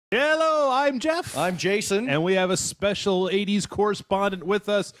I'm Jeff. I'm Jason. And we have a special 80s correspondent with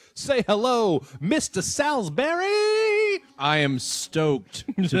us. Say hello, Mr. Salisbury. I am stoked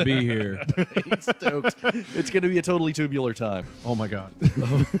to be here. He's stoked. It's going to be a totally tubular time. Oh my god.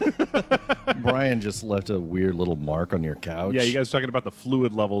 Brian just left a weird little mark on your couch. Yeah, you guys talking about the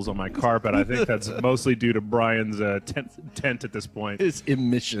fluid levels on my carpet. I think that's mostly due to Brian's tent at this point. His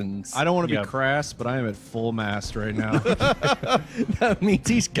emissions. I don't want to Yeah. be crass, but I am at full mast right now. That means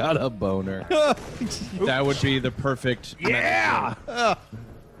he's got a boner. That would be the perfect. Yeah!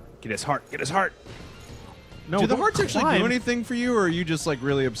 Get his heart. Get his heart. No, Do the don't hearts actually climb. do anything for you, or are you just like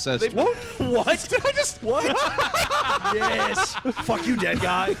really obsessed? What? Did I just... What? Yes. Fuck you, dead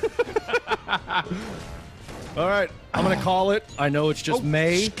guy. All right. I'm going to call it. I know it's just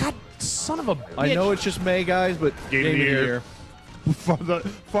May. God, son of a bitch. I know it's just May, guys, but Game of the year.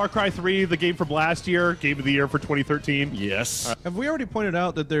 Far Cry 3, the game from last year, Game of the Year for 2013. Yes. Have we already pointed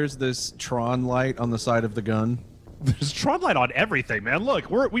out that there's this Tron light on the side of the gun? There's Tron light on everything, man. Look,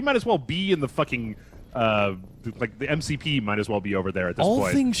 we might as well be in the fucking like the MCP might as well be over there at this All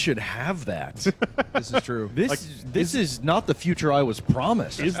point. things should have that. This is true. This is not the future I was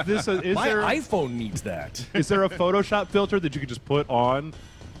promised. Is this a, is My there iPhone needs that. is there a Photoshop filter that you could just put on?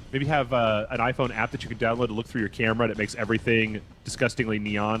 Maybe have an iPhone app that you can download to look through your camera and it makes everything disgustingly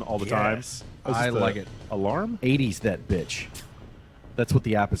neon all the time. Yes. Oh, is this I the like it. Alarm? 80s that bitch. That's what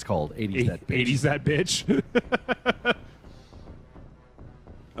the app is called. 80s that bitch. 80s that bitch.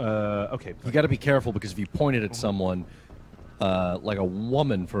 Okay. You got to be careful because if you point it at someone, like a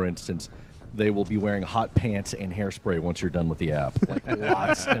woman, for instance, they will be wearing hot pants and hairspray once you're done with the app. Like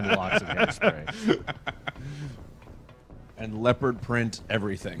lots and lots of hairspray. And leopard print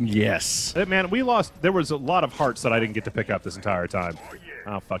everything. Yes. Man, we lost. There was a lot of hearts that I didn't get to pick up this entire time.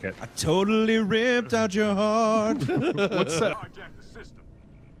 Oh, fuck it. Totally ripped out your heart. What's that?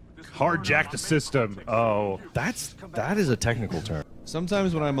 Hardjack the system. Oh. That is a technical term.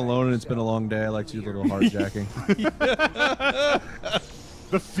 Sometimes when I'm alone and it's been a long day, I like to do a little hardjacking.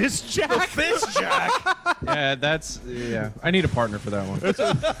 The fist jack? Fist jack. Yeah. I need a partner for that one.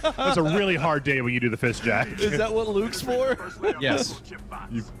 That's a really hard day when you do the fist jack. Is that what Luke's for? Yes.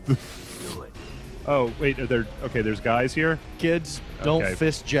 Oh, wait, there's guys here? Kids, don't Okay.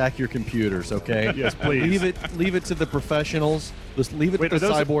 fist jack your computers, okay? Yes, please. Leave it to the professionals. Just leave it Wait, to the are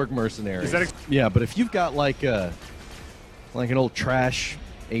those- cyborg mercenaries. Is that yeah, but if you've got like an old trash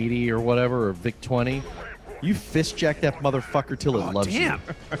 80 or whatever, or Vic 20, you fist jack that motherfucker till it loves damn.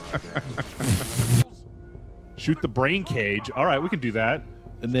 Shoot the brain cage. All right, we can do that. you.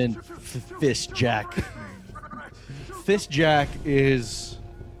 And then fist jack. Fist jack is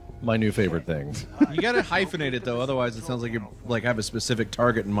my new favorite thing. You gotta hyphenate it though, otherwise it sounds like you like have a specific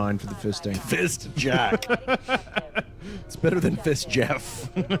target in mind for the fisting. Fist jack. It's better than fist Jeff.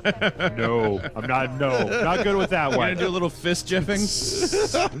 No, I'm not. No, not good with that We're one. gonna do a little fist jeffing.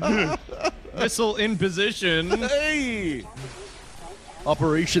 Missile in position. Hey!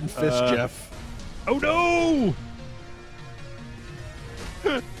 Operation Fist Jeff. Oh no!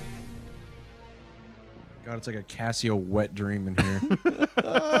 God, it's like a Casio wet dream in here.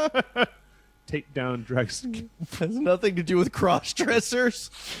 Take down Drex. Has nothing to do with cross-dressers.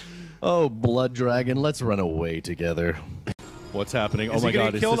 Oh, Blood Dragon, let's run away together. What's happening? Is oh he my gonna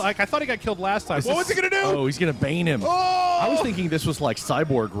God! get is killed? this- I thought he got killed last time. is What this- was he gonna do? Oh, he's gonna bane him. Oh! I was thinking this was like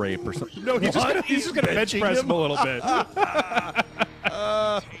cyborg rape or something. No, he's just gonna bench press him a little bit.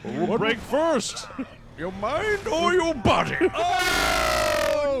 We'll break first. Your mind or your body?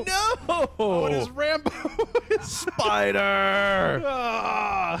 Oh no! What is Rambo? Spider?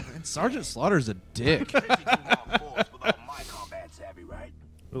 Ah. And Sergeant Slaughter's a dick.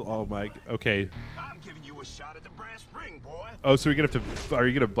 Oh my. Okay. I'm giving you a shot at the brass ring, boy. Oh, so you're gonna have to. Are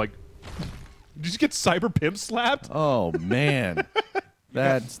you gonna like? Did you get cyber pimp slapped? Oh man,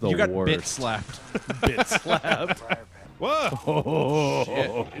 that's the You got worst. bit slapped. Bit slapped. Whoa!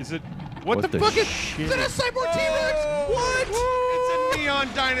 Oh, Is it? What What the the fuck is? shit? Is that a cyborg T-Rex? What? It's a neon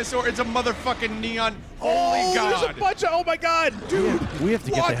dinosaur. It's a motherfucking neon. Holy Oh, God. there's a bunch of. Oh my God, dude! we have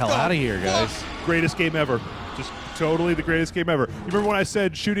to get What the hell the out of here, guys. Greatest game ever. Just totally the greatest game ever. You remember when I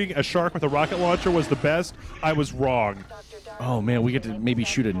said shooting a shark with a rocket launcher was the best? I was wrong. Oh man, we get to maybe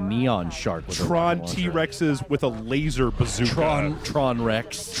shoot a neon shark with Tron a rocket launcher. T-Rexes with a laser bazooka. Tron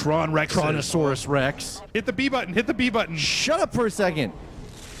Rex. Tron Rex. Tronosaurus Rex. Hit the B button. Hit the B button. Shut up for a second.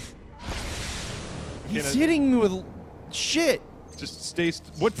 He's Get it. hitting me with shit. Just stay.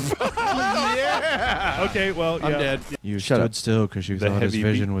 What? Yeah. Okay. Well, yeah. I'm dead. You Shut stood up. still because you The thought his heavy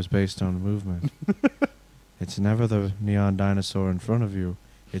vision was based on movement. It's never the neon dinosaur in front of you.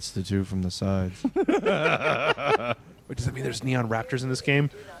 It's the two from the sides. Wait, does that mean there's neon raptors in this game?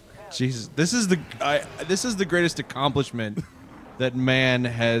 Jesus, this is the greatest accomplishment that man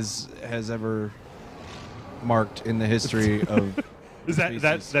has ever marked in the history of.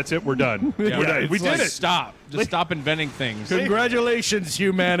 That's it? We're done. Yeah, We're done. We it's did like, it. Stop. Just stop inventing things. Congratulations,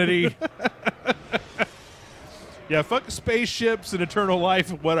 humanity. Yeah, fuck spaceships and eternal life,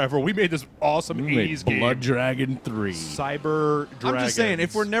 whatever. We made this awesome 80s game. Blood Dragon 3. Cyber Dragons. I'm just saying,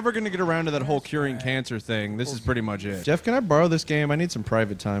 if we're never going to get around to that whole curing cancer thing, this is pretty much it. Jeff, can I borrow this game? I need some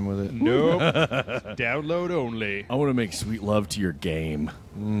private time with it. Nope. Download only. I want to make sweet love to your game.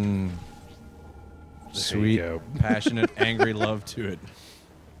 Sweet, go. passionate, angry love to it.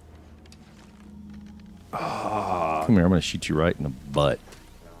 Come here, I'm going to shoot you right in the butt.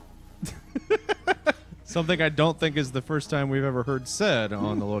 Something I don't think is the first time we've ever heard said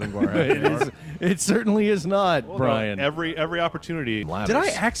on the Loading Bar. Happy Hour. It certainly is not, Well, Brian. no, every opportunity. Did I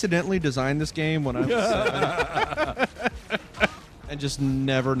accidentally design this game when I was 7? And just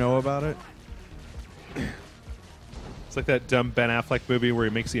never know about it? It's like that dumb Ben Affleck movie where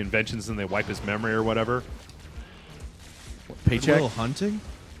he makes the inventions and they wipe his memory or whatever. Paycheck? Good Will Hunting?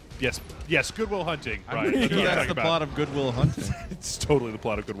 Yes, Good Will Hunting. Right. I'm That's pretty what sure I'm that's talking the about. plot of Good Will Hunting. It's totally the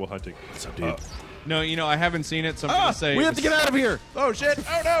plot of Good Will Hunting. What's up, dude? No, you know, I haven't seen it, so I'm going to say... We have to get out of here. Oh, shit.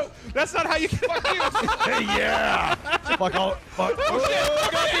 Oh, no. That's not how you get out. Hey, yeah. Fuck all. Fuck. Oh,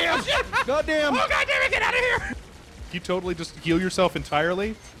 goddamn. Goddamn. Oh, God damn it, get out of here! You totally just heal yourself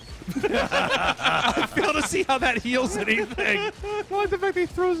entirely? I fail to see how that heals anything. I like the fact that he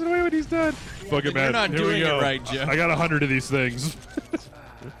throws it away when he's done. Fuck it, man. You're not Here we doing it go. right, Jeff. I got 100 of these things.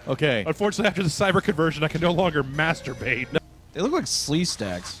 Okay. Unfortunately, after the cyber conversion, I can no longer masturbate. They look like slee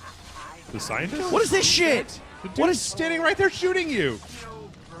stacks. The scientist? What is this shit? What is standing right there shooting you?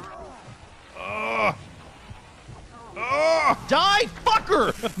 Die,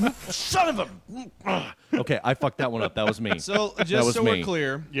 fucker! Son of a. Okay, I fucked that one up. That was me. So, That just was so me. we're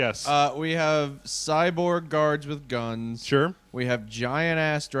clear, Yes. we have cyborg guards with guns. Sure. We have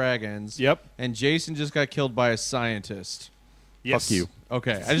giant-ass dragons. Yep. And Jason just got killed by a scientist. Yes. Fuck you.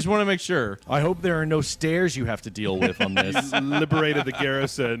 Okay, I just want to make sure. I hope there are no stairs you have to deal with on this. Liberated the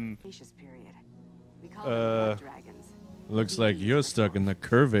garrison. Cretaceous period. We call them blood dragons. Looks like you're stuck in the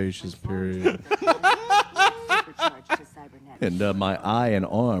curvaceous period. Supercharged to cybernetics. And my eye and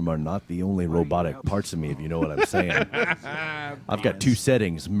arm are not the only robotic parts of me, if you know what I'm saying. I've got two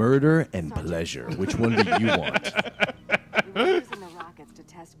settings, murder and pleasure. Which one do you want? We were using the rockets to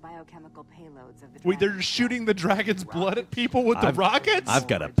test biochemical payloads of the Wait, they're dragon. shooting the dragon's blood at people with the rockets? I've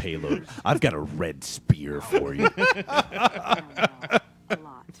got a payload. I've got a red spear for you. A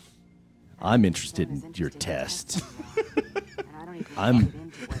lot. I'm interested As in your interested in test. testing them. And I don't even I'm get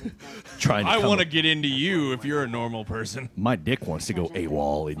into what it does. Trying to I come- want to get into you if you're a normal person. My dick wants to go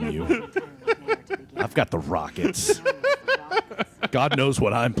AWOL in you. Entirely clear to begin. I've got the rockets. Known as the rockets. God knows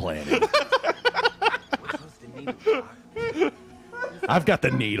what I'm planning. I've got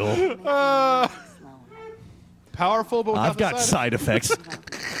the needle. Sloan. Powerful, but without I've got the side effects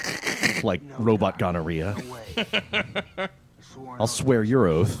like robot gonorrhea. I'll swear your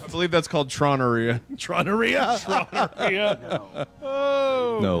oath. I believe that's called troneria. Troneria? Yeah.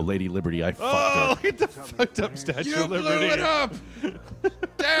 Oh. No, Lady Liberty, I fucked Oh, her. look at the fucked up Statue of Liberty. up!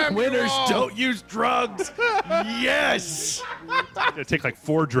 Damn Winners don't use drugs. Yes. It'd take like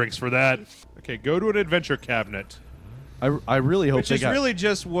 4 drinks for that. Okay, go to an adventure cabinet. I really hope Which they is got. really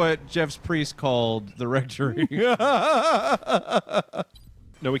just what Jeff's priest called the rectory.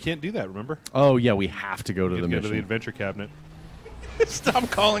 No, we can't do that, remember? Oh yeah, we have to go to We the have to go to the mission. adventure cabinet. Stop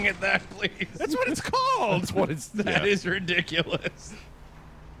calling it that, please. That's what it's called. That's what it's. That is ridiculous.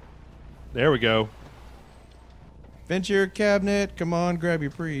 There we go. Venture cabinet, come on, grab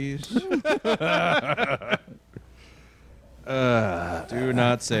your priest. Do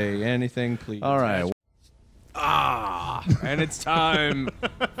not say anything, please. All right. And it's time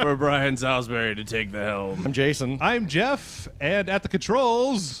for Brian Salisbury to take the helm. I'm Jason. I'm Jeff, and at the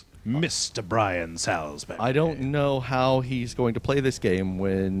controls, Mr. Brian Salisbury. I don't know how he's going to play this game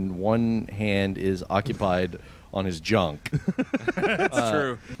when one hand is occupied on his junk. That's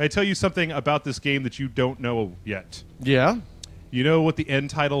true. I tell you something about this game that you don't know yet. Yeah. You know what the end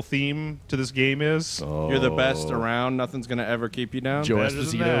title theme to this game is? You're the best around. Nothing's going to ever keep you down. Joe Better than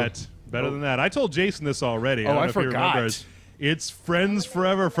Esposito. that. Better than that. I told Jason this already. Oh, don't I know if you forgot. remember. It's Friends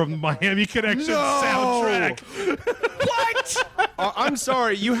Forever from the Miami Connection soundtrack. What? I'm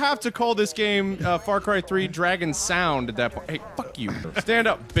sorry. You have to call this game Far Cry 3 Dragon Sound at that point. Hey, fuck you. Stand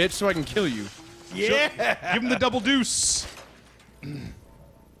up, bitch, so I can kill you. Yeah. Give him the double deuce.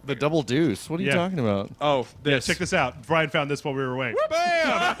 The double deuce. What are you Yeah. talking about? Oh, this. Check this out. Brian found this while we were away.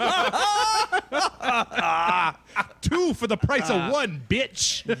 Bam! 2 for the price of 1,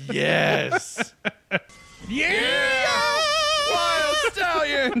 bitch. Yes. Yeah! Wild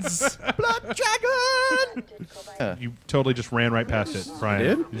Stallions! Blood Dragon. You totally just ran right past it, Brian.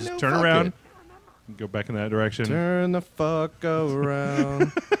 Did? You just No, turn fuck around, it. go back in that direction. Turn the fuck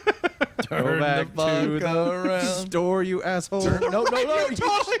around. Go back the fuck to the around. store, you asshole.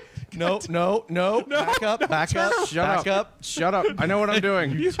 No. Totally. No. Back up. Shut up. Shut up. I know what I'm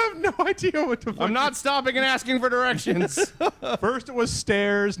doing. You have no idea what the fuck. I'm not stopping and asking for directions. First it was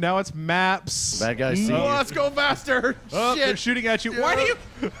stairs, now it's maps. Bad guys see you. Let's go faster. Oh, they're Shit. shooting at you. Why do you?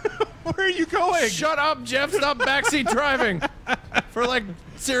 Where are you going? Shut up, Jeff. Stop backseat driving. For like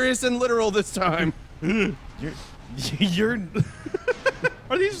serious and literal this time. You're.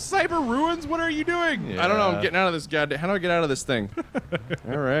 Are these cyber ruins? What are you doing? I don't know. I'm getting out of this goddamn. How do I get out of this thing?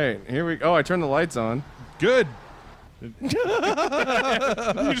 All right. Here we go. Oh, I turned the lights on. Good. You're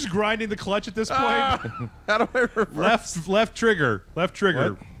just grinding the clutch at this point. How do I reverse? Left trigger. Left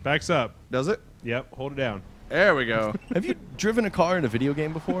trigger. What? Backs up. Does it? Yep. Hold it down. There we go. Have you driven a car in a video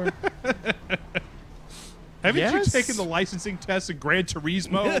game before? Haven't you Yes. taken the licensing test in Gran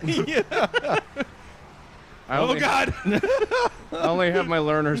Turismo? I Oh only, God. I only have my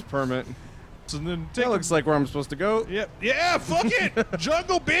learner's permit. So then take That looks like where I'm supposed to go. Yep. Yeah. Fuck it.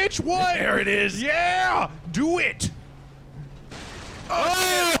 Jungle bitch. What? There it is. Yeah. Do it.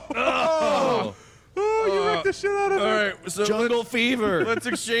 Oh. You wrecked the shit out of All it. right. So Jungle fever. let's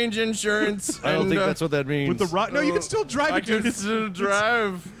exchange insurance. I don't think that's what that means. With the rock. No, you can still drive I it, dude. can still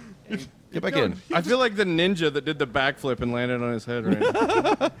drive. Get back in. I feel like the ninja that did the backflip and landed on his head right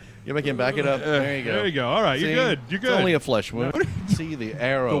now. Get back in. Back it up. There you go. There you go. All right. See? You're good. You're It's good. only a flesh wound. See the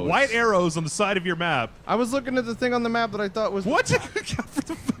arrows. The white arrows on the side of your map. I was looking at the thing on the map that I thought was... What? For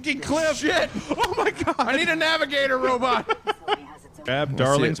the fucking cliff. Shit! Oh my God. I need a navigator robot. Facility has its own Grab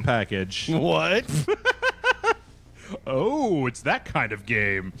Darling's package. What? Oh, it's that kind of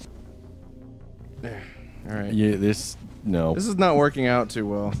game. All right. Yeah. This. No. This is not working out too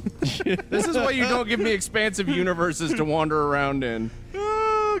well. This is why you don't give me expansive universes to wander around in.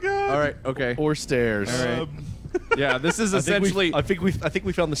 Oh God. All right. Okay. Or stairs. All right. Um, Yeah. This is I think essentially. I think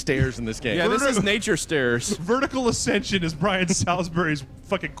we found the stairs in this game. Yeah. This is nature stairs. vertical ascension is Brian Salisbury's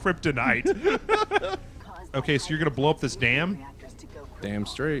fucking kryptonite. caused Okay, so you're gonna blow up this dam? reactors to go Damn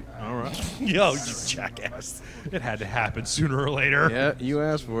straight. All right. Yo, you jackass. It had to happen sooner or later. Yeah. You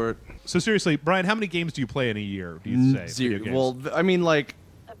asked for it. So seriously, Brian, how many games do you play in a year? Do you say? Zero. Video games? Well, I mean, like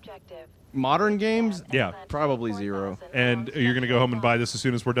objective. modern games. Yeah. Probably 0. And you're gonna go home and buy this as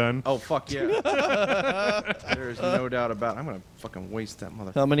soon as we're done? Oh fuck yeah. There's no doubt about it. I'm gonna fucking waste that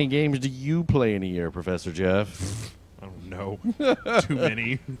mother. How many games do you play in a year, Professor Jeff? I don't know. Too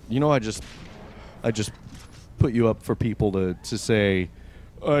many. You know, I just put you up for people to say,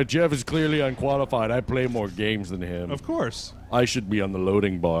 Jeff is clearly unqualified. I play more games than him. Of course. I should be on the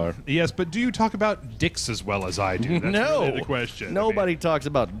loading bar. Yes, but do you talk about dicks as well as I do? That's No. really the question. Nobody talks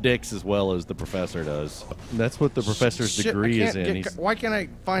about dicks as well as the professor does. That's what the professor's Shit, degree I is can't in. get He's why can't I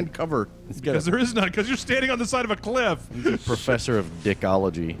find cover? Because there is none. Because you're standing on the side of a cliff. a professor of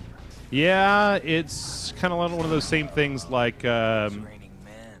dickology. Yeah, it's kind of one of those same things like.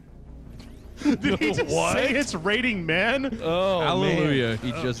 Did he just say it's raining men? Oh, Hallelujah.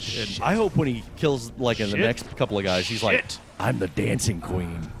 He just did. I hope when he kills, like, in the Shit. next couple of guys, he's like, Shit. I'm the dancing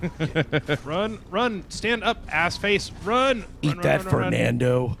queen. Run, stand up, ass face, run. Eat Run, that, run, run, run.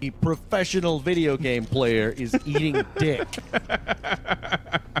 Fernando. A professional video game player is eating dick.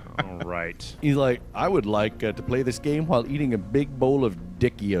 All right. He's like, I would like to play this game while eating a big bowl of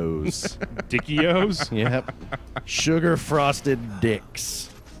dickios. Dickios? Yep. Sugar frosted dicks.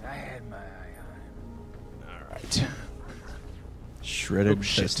 All right. Shredded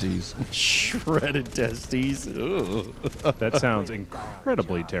shit. testes. Shredded testes. Ooh. That sounds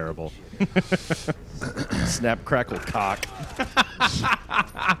incredibly terrible. Snap, crackle, cock.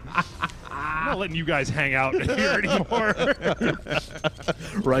 I'm not letting you guys hang out here anymore.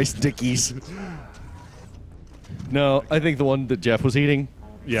 Rice dickies. No, I think the one that Jeff was eating.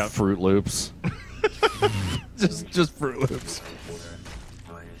 Yeah. Fruit Loops. just Fruit Loops.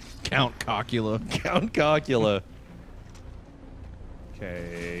 Count Cockula. Count Cockula.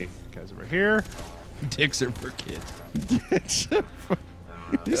 Okay, guys over here. Dicks are for kids.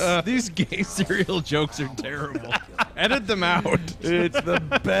 These gay cereal jokes are terrible. Edit them out. It's the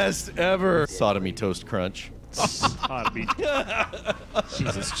best ever. Sodomy Toast Crunch. Ought to be.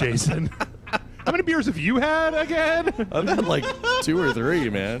 Jesus, Jason. How many beers have you had again? I've had like 2 or 3,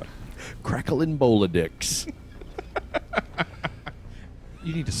 man. Cracklin' bowl of dicks.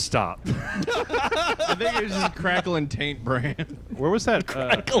 You need to stop. I think it was just Crackle and Taint brand. Where was that?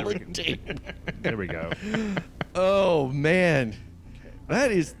 There we go. Oh man,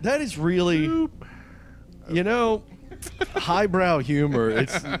 that is really, you know, highbrow humor.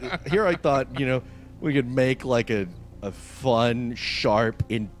 It's here. I thought we could make like a fun, sharp,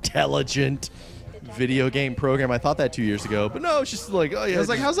 intelligent video game program. I thought that 2 years ago, but no, it's just like, oh yeah. I was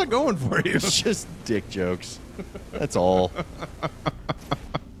like, how's that going for you? It's just dick jokes. That's all.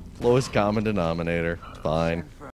 Lowest common denominator. Fine.